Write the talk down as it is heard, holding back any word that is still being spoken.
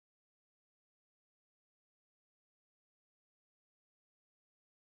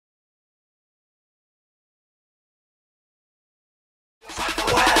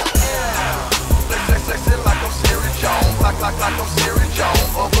like I'm Serius Jones.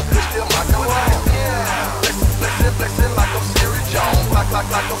 But this still my cologne. Flexing like I'm Serius Jones. Like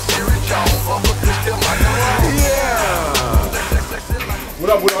I'm Serius Jones. But this still my cologne. What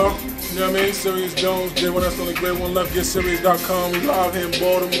up, what up? You know what I mean? Serius Jones, did one us on the great one left. Get Serius.com. We live here in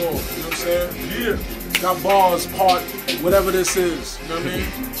Baltimore. You know what I'm saying? Yeah. Got bars, part, whatever this is. You know what I mean?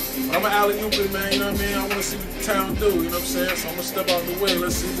 But I'm an alley-oop it, man. You know what I mean? I want to see what the town do. You know what I'm saying? So I'm gonna step out the way.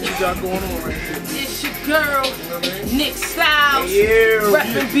 Let's see what we got going on right here. It's your girl, You know what I mean? Nick Stylz, Yeah.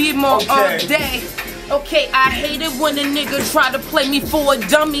 reppin' B-More all day. Okay, I hate it when a nigga try to play me for a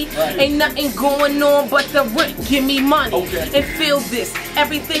dummy. Ain't nothing going on but the rent, give me money. And feel this,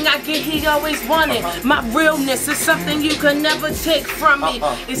 everything I get he always wanted. My realness is something you can never take from me.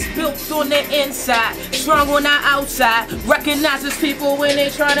 It's built on the inside, strong on the outside. Recognizes people when they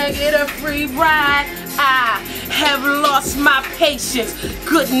try to get a free ride. I have lost my patience,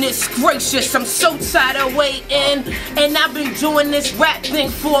 goodness gracious, I'm so tired of waiting. And I've been doing this rap thing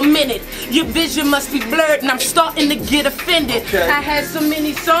for a minute. Your vision must be blurred and I'm starting to get offended. I had so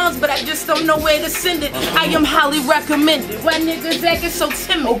many songs but I just don't know where to send it. I am highly recommended. Why niggas acting so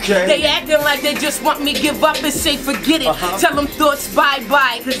timid? They acting like they just want me give up and say forget it. Tell them thoughts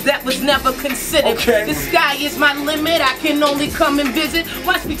bye-bye cause that was never considered. The sky is my limit, I can only come and visit.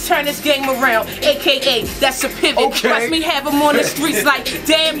 Watch me turn this game around, aka that's a pivot. Watch me have them on the streets like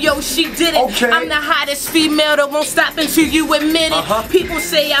damn yo she did it. I'm the hottest female that won't stop until you admit it. People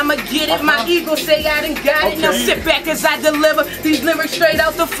say I'ma get it, my ego say I done got it. Now sit back as I deliver these lyrics straight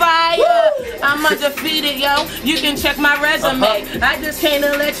out the fire. I'm undefeated, yo. You can check my resume. I just came to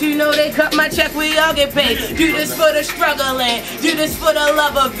let you know they cut my check, we all get paid. Do this for the struggling, do this for the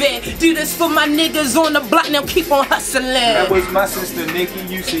love of it, do this for my niggas on the block, now keep on hustling. That was my sister Nikki,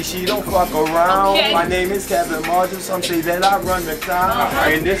 you see she don't fuck around. My name is Kevin Marshall, some say that I run the town.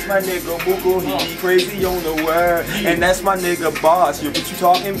 And this my nigga Buko, he crazy on the word. And that's my nigga Boss, yo, but you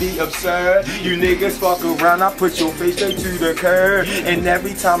talking be absurd. You niggas fuck around, I put your face straight to the curb. And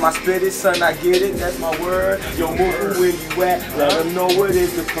every time I spit it, son, I get it, that's my word. Yo, Buko, where you at? Let them know what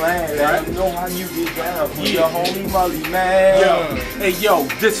is the plan. Let them know how you get down. For your homie Mullyman. Yo, hey yo,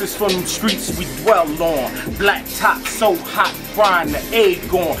 this is from them streets we dwell on. Black top so hot, frying the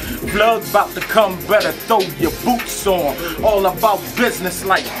egg on. Blood about to come, better throw your boots on. All about business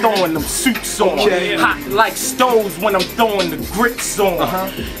like throwing them suits on. Hot like stoves when I'm throwing the grits on.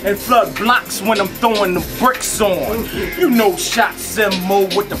 And flood blocks when I'm throwing the bricks on. You know shots MO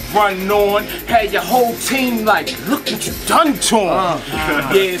with the run on. Had your whole team like, look what you done to him.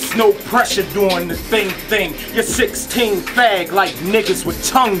 Yeah, it's no pressure doing the thing. You're 16 fag like niggas with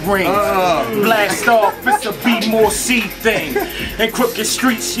tongue rings. Blast off, it's a B-More C thing. And crooked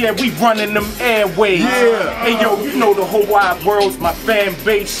streets, yeah, we running them airways. Hey yo, you know the whole wide world's my fan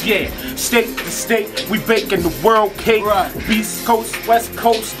base, yeah. State to state, we baking the world cake. East Coast, West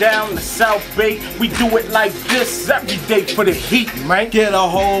Coast, down the South Bay. We do it like this every day for the heat, man. Get a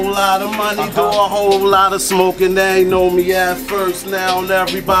whole lot of money, do a whole lot of smoking. They ain't know me at first, now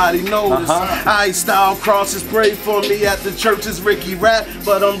everybody knows. I style crosses, pray for me at the churches, Ricky Rap,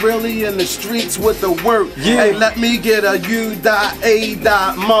 but I'm really in the streets with the work. Hey, let me get a U.A.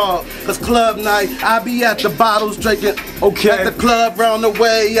 mug, cause club night, I be at the bottles drinking. At the club round the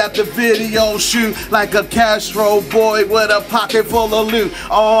way, at the video shoot, like a Castro boy with a pocket full of loot.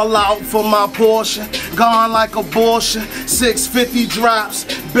 All out for my portion, gone like abortion. 650 drops,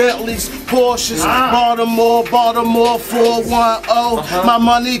 Bentleys, Porsches, Baltimore 410. My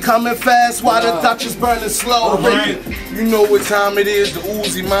money coming fast while the Dutch is burning slow. You know what time it is, the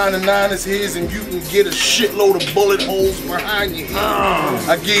Uzi mine and 9 is his, and you can get a shitload of bullet holes behind your head.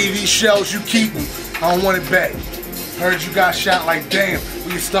 I gave you these shells, you keep them. I don't want it back. Heard you got shot like damn,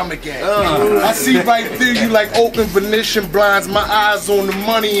 where your stomach at? I see right through you like open Venetian blinds, my eyes on the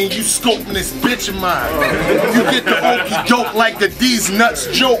money and you scoping this bitch of mine. You get the okey doke like the These Nuts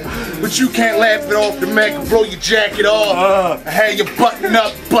joke, but you can't laugh it off the Mac and blow your jacket off. I had you button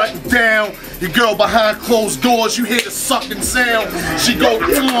up, button down. Your girl behind closed doors, you hear the sucking sound. She go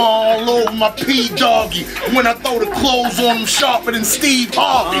all over my P-doggy. When I throw the clothes on them sharper than Steve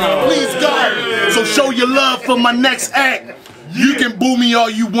Harvey. Please God, so show your love for my next act. You can boo me all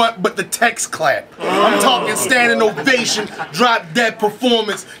you want, but the text clap. I'm talking standing ovation, drop dead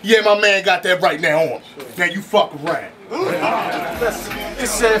performance. Yeah, my man got that right now on. Now you fuck around. It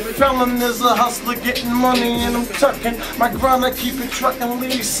said Felon is a hustler getting money and I'm tucking. My grind I keep it trucking,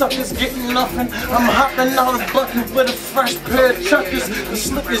 leave suckers getting nothing. I'm hopping out of bucket with a fresh pair of chuckers. The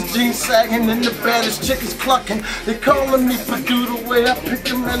slickest jeans sagging and the baddest chickens clucking. They calling me Purdue the way I pick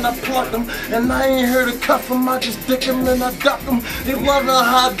them and I pluck them. And I ain't here to cuff them, I just dick them and I duck them. They loving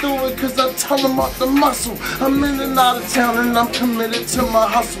how I do it cause I tell them off the muscle. I'm in and out of town and I'm committed to my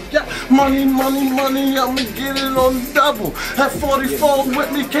hustle. Yeah, money, money, money, I'ma get it on the double. Have 44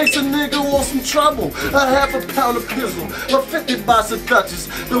 with me in case a nigga wants some trouble. I have a pound of pizzle, a 50 box of Dutchess.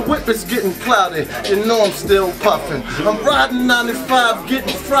 The whip is getting cloudy, you know I'm still puffing. I'm riding 95,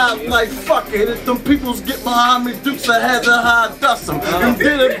 getting fried like fuck it. If them peoples get behind me, Dukes I had to high dust them. You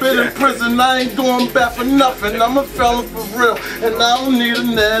did a bit in prison, I ain't going back for nothing. I'm a felon for real, and I don't need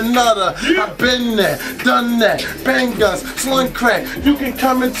another. I've been there, done that, bang guns, slung crack. You can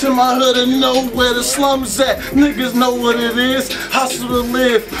come into my hood and know where the slums at. Niggas know what it is, hustle to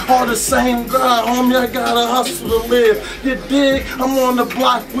live. All the same grind, homie, I gotta hustle to live. You dig? I'm on the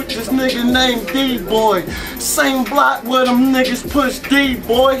block with this nigga named D-Boy. Same block where them niggas push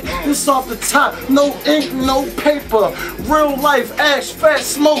D-Boy. It's off the top, no ink, no paper. Real life, ash, fat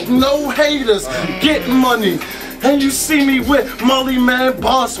smoke, no haters. Get money. And you see me with Mullyman,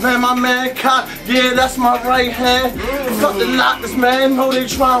 boss man, my man Cop. Yeah, that's my right hand. Fuck the knockers, man. No, they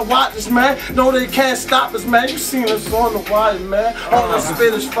try and watch us, man. No, they can't stop us, man. You seen us on the wire, man. All that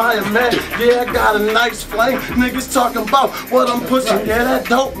spit is fire, man. Yeah, I got a nice flame. Niggas talking about what I'm pushing. Yeah, that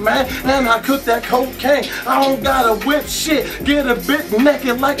dope, man. And I cook that cocaine. I don't gotta whip shit. Get a bit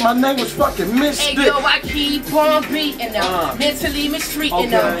naked like my name was fucking Mystic. Hey, yo, I keep on beating them. Mentally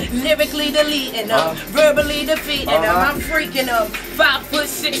mistreating them. Lyrically deleting them. Verbally defeating. I'm freaking them.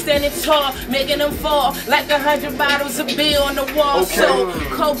 5'6", standing tall, making them fall like 100 bottles of beer on the wall. So,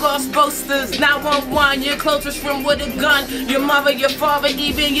 Kogos boasters, 911, your closest friend with a gun. Your mother, your father,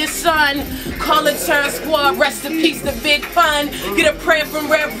 even your son. Call a turn squad, rest in peace, the big pun. Get a prayer from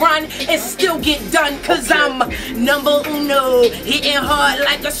Red Run and still get done, cause I'm number uno. Hitting hard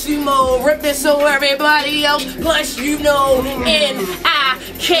like a sumo, ripping so everybody else, plus you know.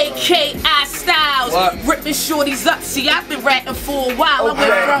 N-I-K-K-I Stylz, ripping shorties up. See, I've been rapping for a while. I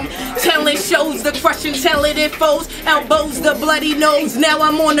went from telling shows to crushing talented foes, elbows to bloody nose. Now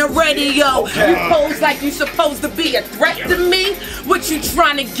I'm on the radio. You pose like you supposed to be a threat to me. What you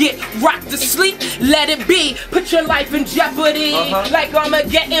trying to get? Rock to sleep? Let it be. Put your life in jeopardy like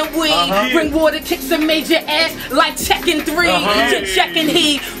Armageddon weed. Bring water, kick some major ass like Tekken 3. Checking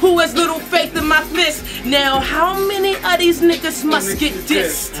he who has little faith in my fist. Now how many of these niggas must get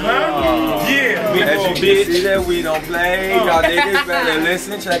dissed? As you did see that we don't play. Y'all niggas better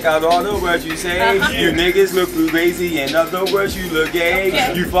listen, check out all the words you say. You niggas look crazy, in other words you look gay.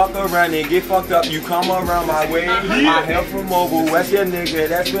 You fuck around and get fucked up, you come around my way. I help from over west, your nigga,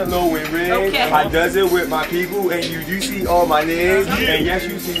 that's been low and red. I does it with my people and you do see all my niggas. And yes,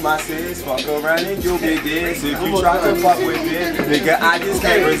 you see my sis, fuck around and you'll get this. If you try to fuck with it, nigga, I just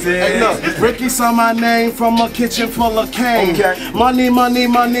can't resist. Hey look, Ricky saw my name from a kitchen full of cane. Money, money,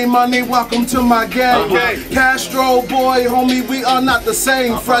 money, money, welcome to my gang. Castro boy, homie, we are not the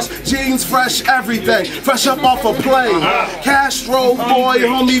same. Fresh jeans, fresh everything, fresh up off a plane. Castro boy,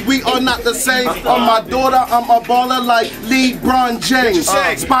 homie, we are not the same. On my daughter, I'm a baller like LeBron James.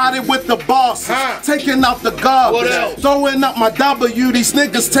 Spotted with the boss, taking out the garbage, throwing up my W. These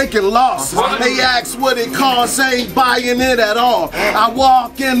niggas taking losses. They ask what it costs, ain't buying it at all. I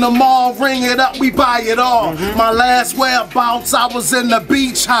walk in the mall, ring it up, we buy it all. My last whereabouts, I was in the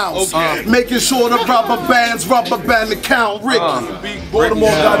beach house, making sure the rubber band account. Ricky. Baltimore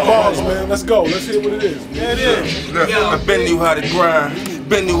got bars, man. Let's go. Let's hear what it is. Yeah, it is. Look, I been knew how to grind,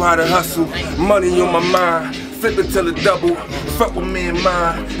 been knew how to hustle, money on my mind. Flip it till it double, fuck with me and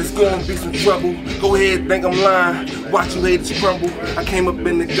mine, it's gonna be some trouble. Go ahead, think I'm lying, watch you haters crumble. I came up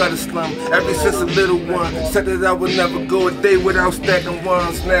in the gutter slum, ever since a little one. Said that I would never go a day without stacking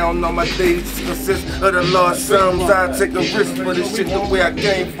ones. Now all my days consist of the large sums. I take a risk for this shit the way I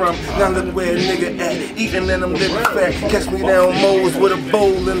came from. Now look where a nigga at, eating and I'm living fat. Catch me down Mo's with a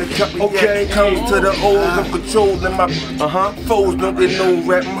bowl in the cup of yak. Comes to the old, I'm controlling my foes, don't get no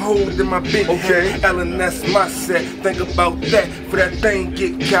rap. I'm holding my big head, Ellen, that's my set. Think about that, for that thing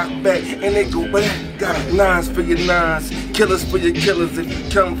get cocked back. And they go, but got nines for your nines, killers for your killers. If you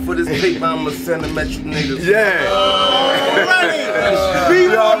come for this paper, I'ma send them at you niggas.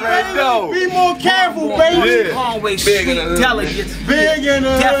 Be more careful, baby. Conway street delegates.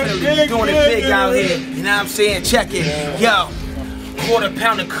 Definitely doing it big out here. You know what I'm saying? Check it. Yo. Quarter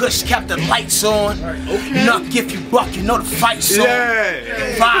pound of kush, kept the lights on. Nuck if you buck, you know the fight's on.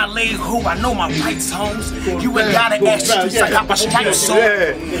 Violate made who? I know my rights, homes. You ain't gotta ask streets, I got my stripes on.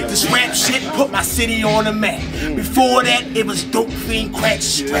 This rap shit put my city on the map. Before that, it was dope fiend crack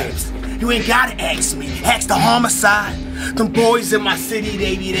straps. You ain't gotta ask me, ask the homicide. Them boys in my city,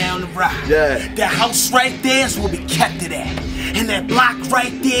 they be down the ride. That house right there's where we kept it at. And that block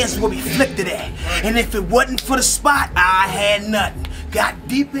right there's where we flipped it at. And if it wasn't for the spot, I had nothing. Got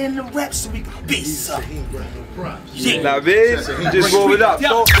deep in the rap so we could be something. Now, Viz, just roll it up.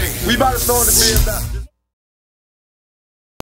 So, we about to throw the beer back.